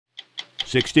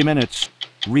60 Minutes.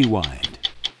 Rewind.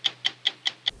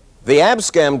 The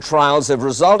Abscam trials have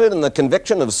resulted in the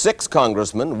conviction of 6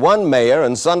 congressmen, 1 mayor,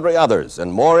 and sundry others,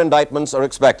 and more indictments are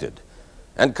expected.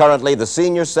 And currently, the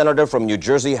senior senator from New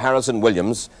Jersey, Harrison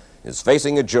Williams, is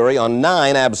facing a jury on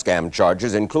 9 Abscam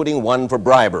charges, including 1 for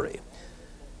bribery.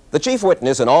 The chief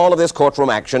witness in all of this courtroom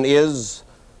action is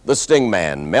the sting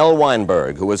man, Mel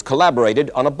Weinberg, who has collaborated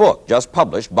on a book just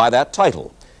published by that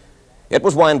title. It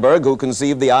was Weinberg who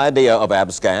conceived the idea of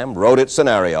Abscam, wrote its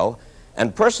scenario,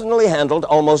 and personally handled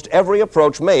almost every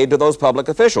approach made to those public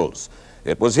officials.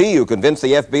 It was he who convinced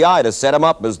the FBI to set him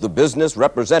up as the business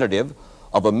representative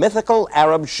of a mythical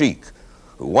Arab sheik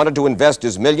who wanted to invest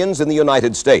his millions in the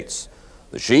United States.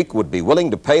 The sheik would be willing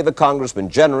to pay the congressman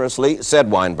generously, said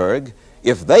Weinberg,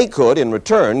 if they could, in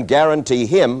return, guarantee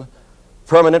him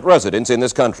permanent residence in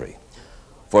this country.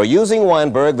 For using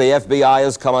Weinberg, the FBI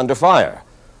has come under fire.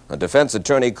 A defense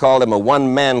attorney called him a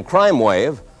one-man crime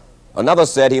wave. Another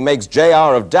said he makes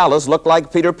J.R. of Dallas look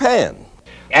like Peter Pan.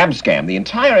 Abscam, the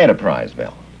entire enterprise,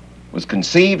 Bill, was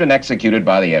conceived and executed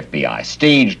by the FBI,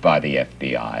 staged by the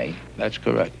FBI. That's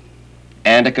correct.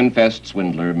 And a confessed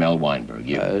swindler, Mel Weinberg.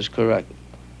 That is correct.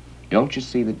 Don't you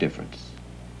see the difference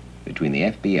between the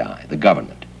FBI, the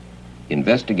government,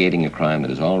 investigating a crime that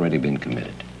has already been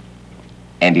committed,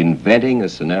 and inventing a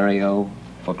scenario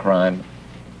for crime,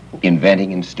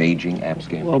 inventing and staging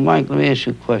Abscam? Well, Mike, let me ask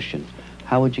you a question.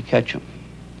 How would you catch him?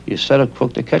 You set a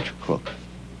crook to catch a crook,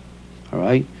 all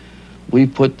right? We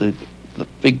put the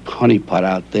big honey pot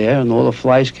out there, and all the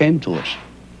flies came to us.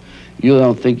 You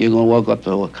don't think you're going to walk up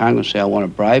to a Congress and say, I want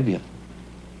to bribe you.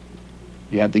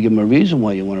 You have to give him a reason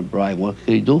why you want to bribe. What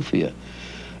can he do for you?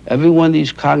 Every one of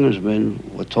these congressmen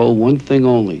were told one thing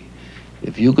only.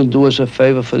 If you can do us a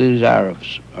favor for these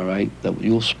Arabs, all right, that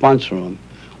you'll sponsor them,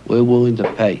 we're willing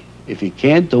to pay. If you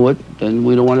can't do it, then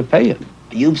we don't want to pay you.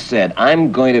 You've said,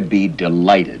 I'm going to be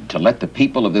delighted to let the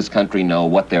people of this country know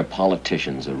what their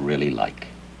politicians are really like.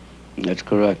 That's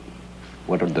correct.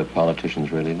 What are the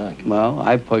politicians really like? Well,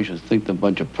 I personally think they're a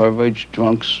bunch of perverts,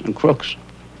 drunks, and crooks.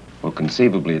 Well,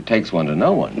 conceivably, it takes one to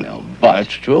know one, Mel, but...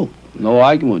 That's true. No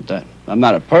argument with that. I'm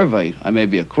not a pervert. I may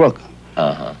be a crook.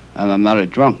 Uh-huh. And I'm not a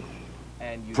drunk.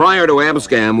 Prior to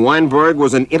Abscam, Weinberg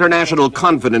was an international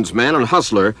confidence man and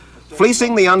hustler,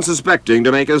 fleecing the unsuspecting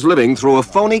to make his living through a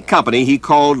phony company he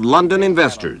called London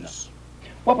Investors.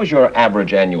 What was your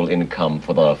average annual income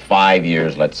for the 5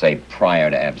 years, let's say, prior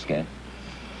to Abscam?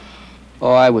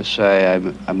 Oh, I would say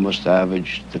I must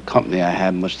average, the company I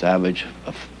had must average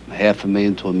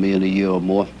 $500,000 to $1 million a year or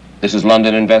more. This is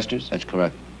London Investors? That's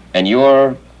correct. And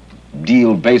your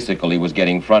deal basically was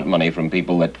getting front money from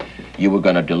people that you were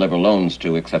going to deliver loans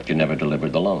to, except you never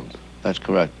delivered the loans. That's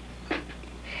correct.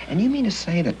 And you mean to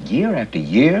say that year after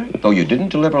year, though you didn't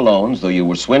deliver loans, though you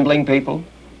were swindling people,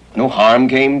 no harm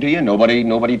came to you?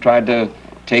 Nobody tried to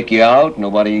take you out?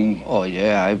 Nobody... Oh,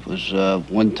 yeah. I was,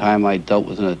 one time I dealt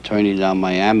with an attorney down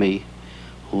Miami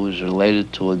who was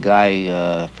related to a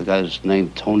guy, I forgot his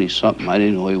name, Tony something. I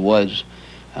didn't know who he was.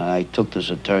 I took this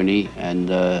attorney, and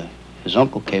his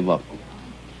uncle came up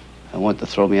and wanted to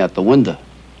throw me out the window.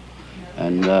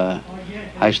 And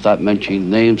I started mentioning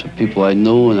names of people I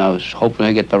knew, and I was hoping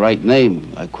I'd get the right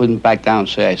name. I couldn't back down and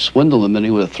say I swindled him, and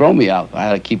he would have thrown me out. I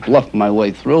had to keep bluffing my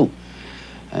way through.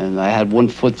 And I had one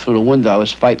foot through the window. I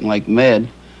was fighting like mad.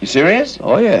 You serious?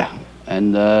 Oh, yeah.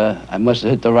 And I must have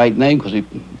hit the right name, because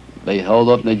they held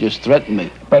up and they just threatened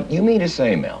me. But you mean to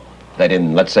say, Mel, that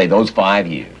in, let's say, those 5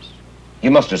 years,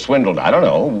 you must have swindled, I don't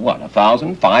know, what,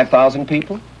 1,000, 5,000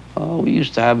 people? Oh, we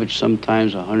used to average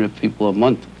sometimes 100 people a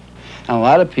month. And a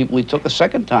lot of people we took a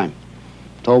second time.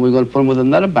 Told we were going to put them with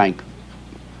another bank.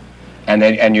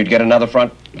 And you'd get another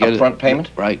upfront payment?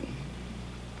 Right.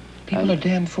 People are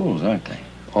damn fools, aren't they?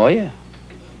 Oh, yeah.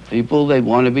 People, they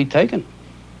want to be taken.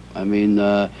 I mean,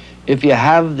 if you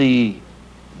have the,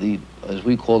 as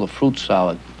we call the fruit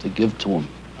salad, to give to them,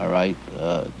 all right?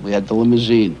 We had the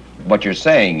limousine. What you're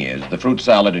saying is the fruit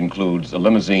salad includes a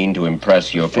limousine to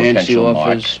impress your Fancy potential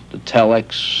offers, mark. the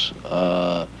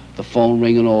telex, the phone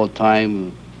ringing all the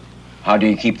time. How do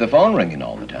you keep the phone ringing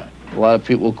all the time? A lot of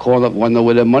people call up, wonder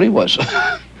where their money was.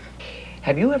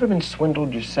 Have you ever been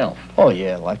swindled yourself? Oh,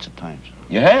 yeah, lots of times.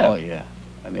 You have? Oh, yeah.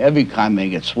 I mean, every con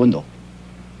man gets swindled.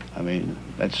 I mean,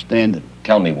 that's standard.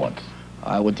 Tell me once.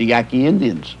 With the Yaqui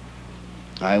Indians.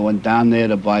 I went down there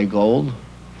to buy gold.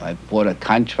 I bought a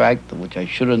contract, which I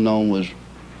should have known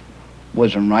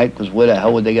wasn't right, because where the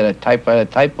hell would they get a typewriter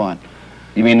to type on?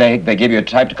 You mean they give you a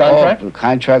typed contract? Oh, the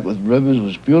contract with ribbons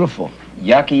was beautiful.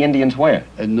 Yaqui Indians where?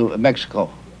 In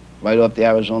Mexico, right off the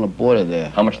Arizona border there.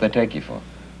 How much did they take you for?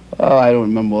 Oh, I don't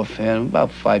remember offhand,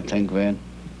 about 5, 10 grand.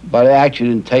 But it actually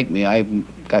didn't take me. I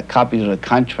got copies of the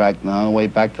contract, and on the way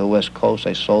back to the West Coast,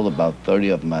 I sold about 30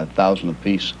 of them at $1,000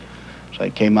 apiece. So I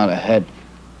came out ahead.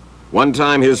 One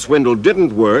time his swindle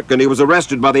didn't work, and he was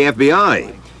arrested by the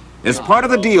FBI. As part of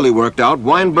the deal he worked out,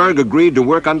 Weinberg agreed to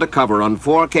work undercover on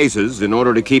 4 cases in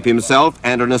order to keep himself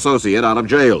and an associate out of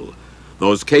jail.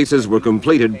 Those cases were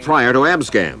completed prior to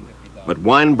Abscam, but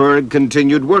Weinberg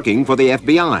continued working for the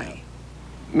FBI.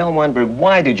 Mel Weinberg,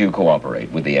 why did you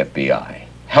cooperate with the FBI?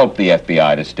 Help the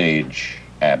FBI to stage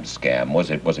Abscam?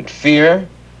 Was it fear?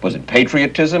 Was it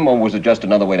patriotism? Or was it just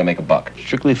another way to make a buck?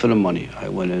 Strictly for the money. I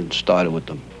went and started with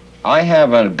them. I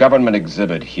have a government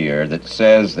exhibit here that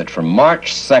says that from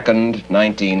March 2nd,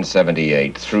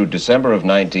 1978 through December of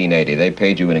 1980, they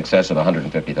paid you in excess of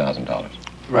 $150,000.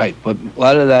 Right, but a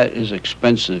lot of that is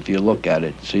expensive if you look at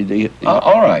it. See,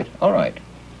 all right.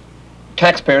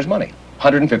 Taxpayers' money,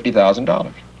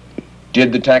 $150,000.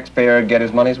 Did the taxpayer get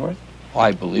his money's worth?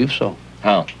 I believe so.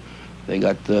 How? They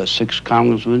got 6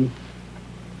 congressmen,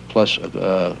 plus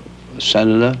a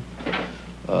senator.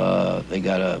 They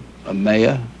got a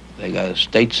mayor. They got a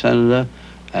state senator,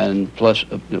 and plus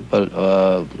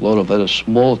a load of other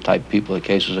small type people. The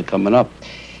cases are coming up.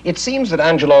 It seems that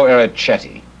Angelo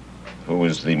Ericetti, who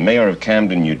was the mayor of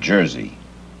Camden, New Jersey,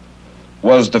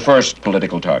 was the first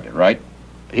political target, right?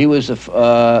 He was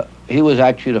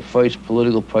actually the first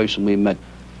political person we met.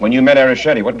 When you met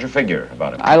Ericetti, what did you figure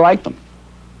about him? I liked him.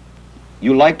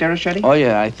 You liked Ericetti? Oh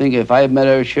yeah, I think if I had met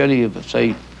Ericetti,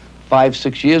 say 5,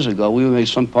 6 years ago, we would make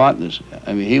some partners.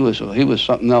 I mean, he was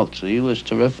something else. He was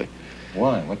terrific.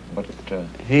 Why?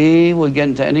 He would get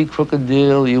into any crooked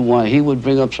deal you want. He would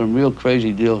bring up some real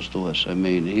crazy deals to us. I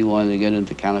mean, he wanted to get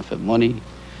into counterfeit money.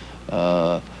 He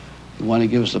wanted to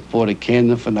give us the Port of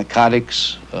Camden for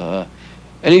narcotics.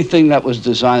 Anything that was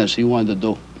dishonest, he wanted to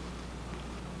do.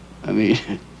 I mean,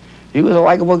 he was a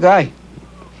likable guy.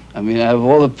 I mean, out of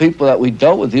all the people that we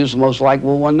dealt with, he was the most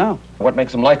likable one now. What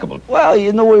makes him likable? Well,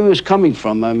 you know where he was coming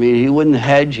from. I mean, he wouldn't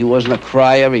hedge. He wasn't a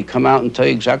crier. He'd come out and tell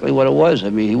you exactly what it was. I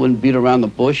mean, he wouldn't beat around the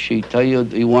bush. He'd tell you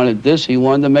he wanted this. He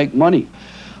wanted to make money.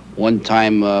 One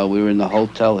time, we were in the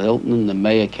Hotel Hilton, and the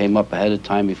mayor came up ahead of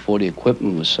time before the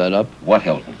equipment was set up. What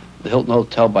Hilton? The Hilton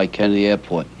Hotel by Kennedy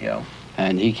Airport. Yeah.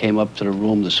 And he came up to the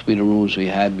room, the suite of rooms we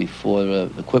had before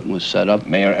the equipment was set up.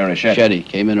 Mayor Ericetti. Ericetti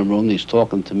came in the room. He's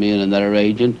talking to me and another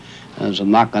agent. And there's a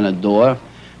knock on the door,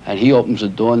 and he opens the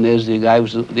door, and there's the guy who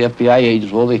was the FBI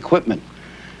agent with all the equipment.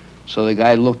 So the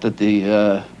guy looked at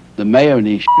the mayor,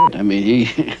 and I mean, he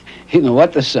didn't know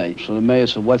what to say. So the mayor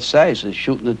said, "What's that?" He said,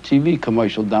 "Shooting a TV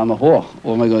commercial down the hall."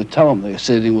 What am I going to tell him? They're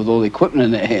sitting with all the equipment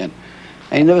in their hand.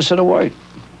 And he never said a word.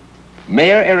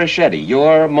 Mayor Ericetti,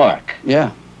 your mark.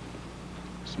 Yeah.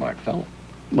 Smart fellow.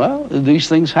 Well, these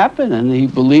things happen, and he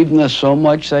believed in us so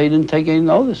much that he didn't take any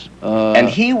notice. And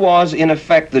he was, in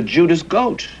effect, the Judas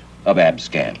Goat of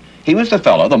Abscam. He was the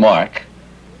fellow, the mark,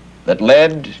 that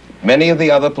led many of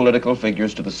the other political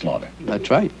figures to the slaughter.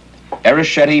 That's right.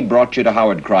 Ericetti brought you to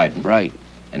Howard Crichton. Right.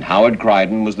 And Howard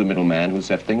Crichton was the middleman who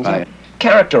set things Right. up.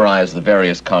 Characterize the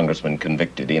various congressmen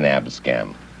convicted in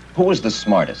Abscam. Who was the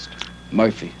smartest?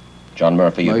 Murphy. John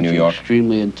Murphy of New York.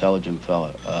 Extremely intelligent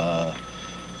fella.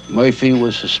 Murphy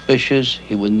was suspicious.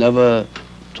 He would never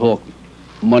talk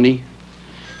money.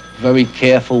 Very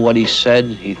careful what he said.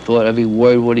 He thought every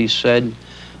word what he said.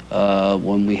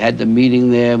 When we had the meeting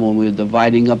there, when we were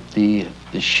dividing up the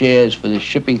shares for the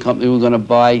shipping company we were going to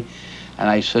buy, and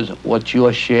I said, "What's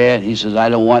your share?" He says, "I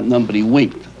don't want none," but he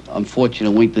winked.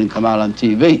 Unfortunately, wink didn't come out on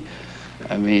TV.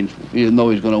 I mean, we didn't know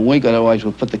he was going to wink, otherwise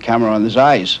we'd put the camera on his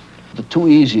eyes. The 2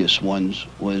 easiest ones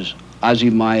was Ozzie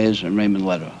Myers and Raymond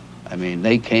Lederer. I mean,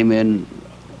 they came in,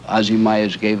 Ozzie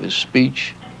Myers gave his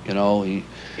speech, bullshit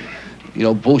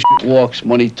walks,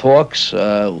 money talks,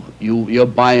 you're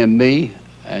buying me,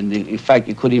 and in fact,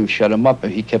 you couldn't even shut him up.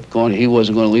 If he kept going, he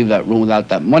wasn't going to leave that room without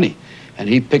that money. And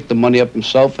he picked the money up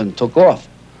himself and took off.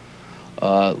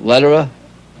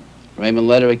 Raymond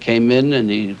Lederer came in, and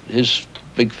his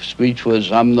big speech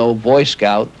was, "I'm no Boy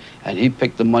Scout," and he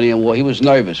picked the money and he was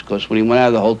nervous, because when he went out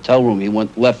of the hotel room, he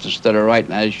went left instead of right,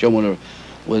 and I had to show him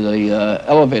where the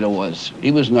elevator was.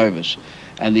 He was nervous.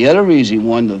 And the other easy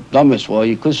one, the dumbest, well,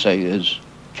 you could say, is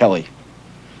Kelly.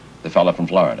 The fella from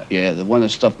Florida. Yeah, the one that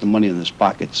stuffed the money in his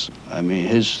pockets. I mean,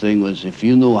 his thing was, if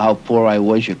you knew how poor I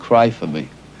was, you'd cry for me.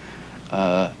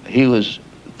 He was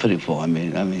pitiful. I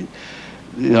mean,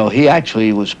 he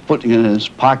actually was putting it in his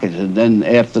pocket, and then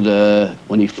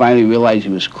when he finally realized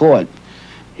he was caught,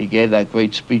 he gave that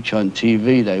great speech on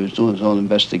TV that he was doing his own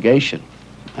investigation.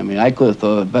 I mean, I could have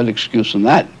thought of a better excuse than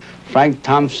that. Frank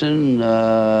Thompson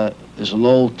is an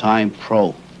old-time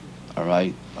pro, all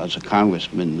right, as a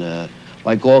congressman.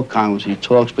 Like all Congress, he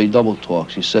talks, but he double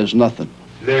talks. He says nothing.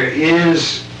 There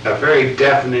is a very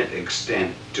definite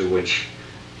extent to which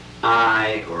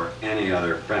I or any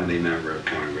other friendly member of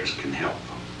Congress can help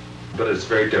them. But it's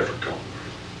very difficult.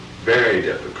 Very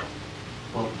difficult.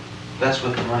 Well, that's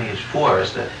what the money is for,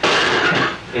 is to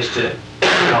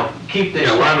keep this.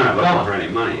 Yeah, well, I'm not looking for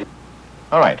any money.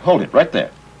 All right, hold it right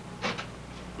there.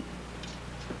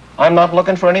 I'm not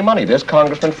looking for any money. There's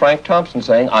Congressman Frank Thompson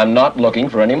saying, I'm not looking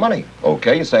for any money.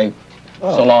 Okay, you say,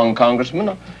 so long,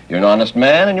 Congressman. You're an honest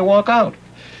man, and you walk out.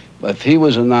 But if he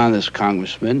was an honest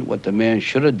congressman, what the man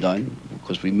should have done,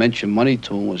 because we mentioned money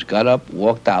to him, was got up,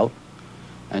 walked out,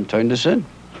 and turned us in.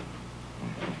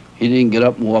 He didn't get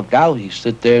up and walk out. He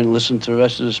stood there and listened to the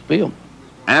rest of the spiel.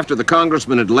 After the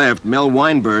congressman had left, Mel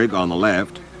Weinberg on the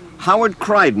left, Howard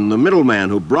Crichton, the middleman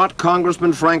who brought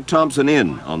Congressman Frank Thompson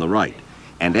in, on the right,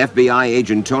 and FBI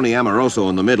agent Tony Amoroso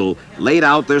in the middle, laid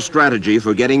out their strategy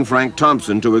for getting Frank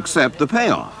Thompson to accept the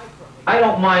payoff. I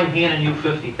don't mind handing you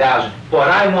 $50,000, but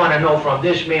I want to know from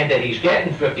this man that he's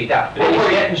getting $50,000. That he's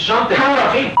getting something.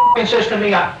 If he f***ing says to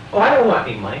me, I don't want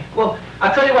any money. Well,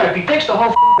 I'll tell you what, if he thinks the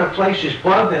whole f***ing place is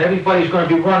bugged and everybody's going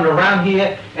to be running around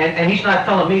here and he's not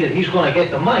telling me that he's going to get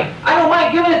the money, I don't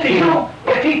mind giving it to you.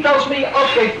 If he tells me,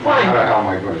 okay, fine. How the hell am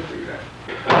I going to do that?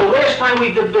 The last time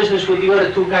we did business with the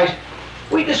other two guys,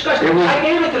 we discussed it. I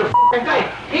gave it to the f***ing guy.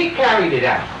 He carried it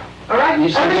out. All right? You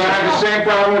said you had the same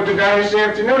problem with the guy this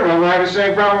afternoon. I'm going to have the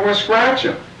same problem with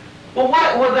Scratcher. Well,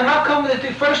 what? Well, then how come that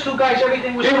the first two guys,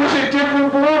 everything was... It was a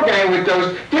different ballgame with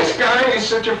those. This guy is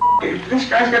such a this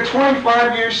guy's got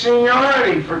 25 years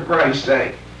seniority, for Christ's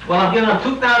sake. Well, I'm giving him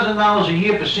 $2,000 a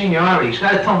year for seniority. He's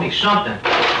got to tell me something.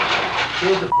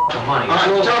 Here's the money.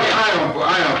 Tony,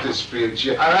 I don't dispute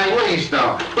you. All right, please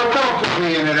don't. But don't put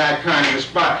me into that kind of a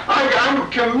spot.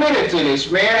 I'm committed to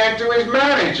this man and to his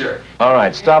manager. All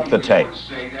right, stop the tape.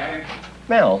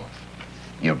 Mel,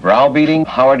 you're browbeating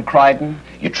Howard Crichton.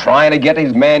 You're trying to get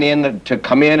his man in to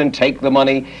come in and take the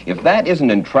money. If that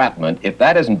isn't entrapment, if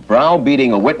that isn't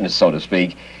browbeating a witness, so to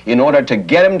speak, in order to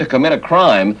get him to commit a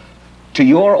crime to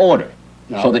your order,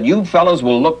 so that you fellows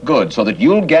will look good, so that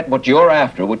you'll get what you're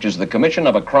after, which is the commission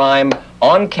of a crime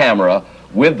on camera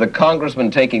with the congressman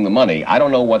taking the money, I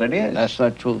don't know what it is. That's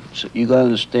not true. You got to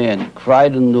understand,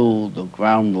 Crichton knew the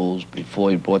ground rules before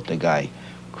he brought the guy.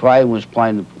 Crichton was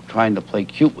trying to play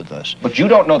cute with us. But you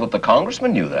don't know that the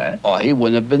congressman knew that. Oh, he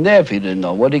wouldn't have been there if he didn't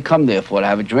know. What did he come there for, to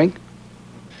have a drink?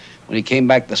 When he came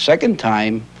back the second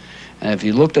time, and if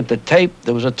you looked at the tape,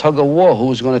 there was a tug of war who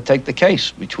was going to take the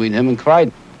case between him and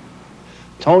Crichton.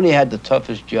 Tony had the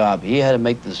toughest job. He had to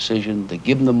make the decision to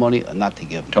give him the money or not to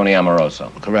give him. Tony Amoroso.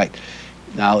 Correct.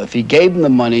 Now, if he gave him the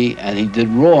money and he did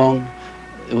wrong,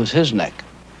 it was his neck.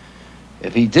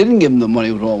 If he didn't give him the money,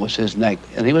 it was his neck.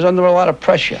 And he was under a lot of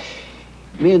pressure.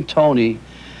 Me and Tony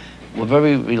were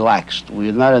very relaxed. We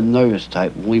were not a nervous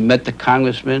type. When we met the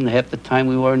congressman, half the time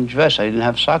we weren't dressed. I didn't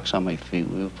have socks on my feet.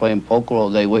 We were playing poker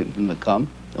all day waiting for them to come.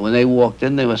 And when they walked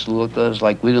in, they must have looked at us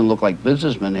like we didn't look like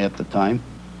businessmen half the time.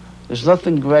 There's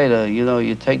nothing greater, you know,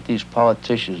 you take these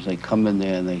politicians, they come in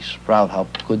there and they sprout how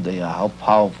good they are, how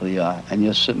powerful they are, and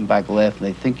you're sitting back laughing,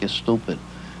 they think you're stupid,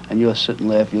 and you're sitting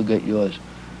laughing, you'll get yours.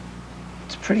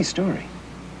 It's a pretty story.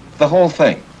 The whole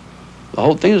thing. The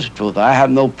whole thing is the truth. I have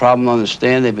no problem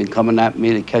understanding. They've been coming at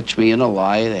me to catch me in a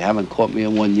lie. They haven't caught me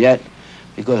in one yet,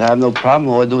 because I have no problem.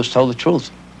 All I do is tell the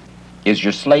truth. Is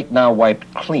your slate now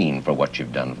wiped clean for what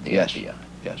you've done for the FBI?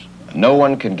 Yes. No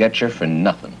one can get you for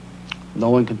nothing. No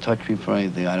one can touch me for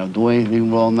anything. I don't do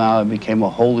anything wrong now. I became a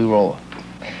holy roller.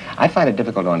 I find it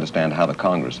difficult to understand how the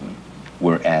congressmen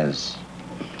were as,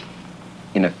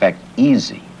 in effect,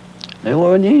 easy. They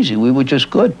weren't easy. We were just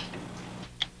good.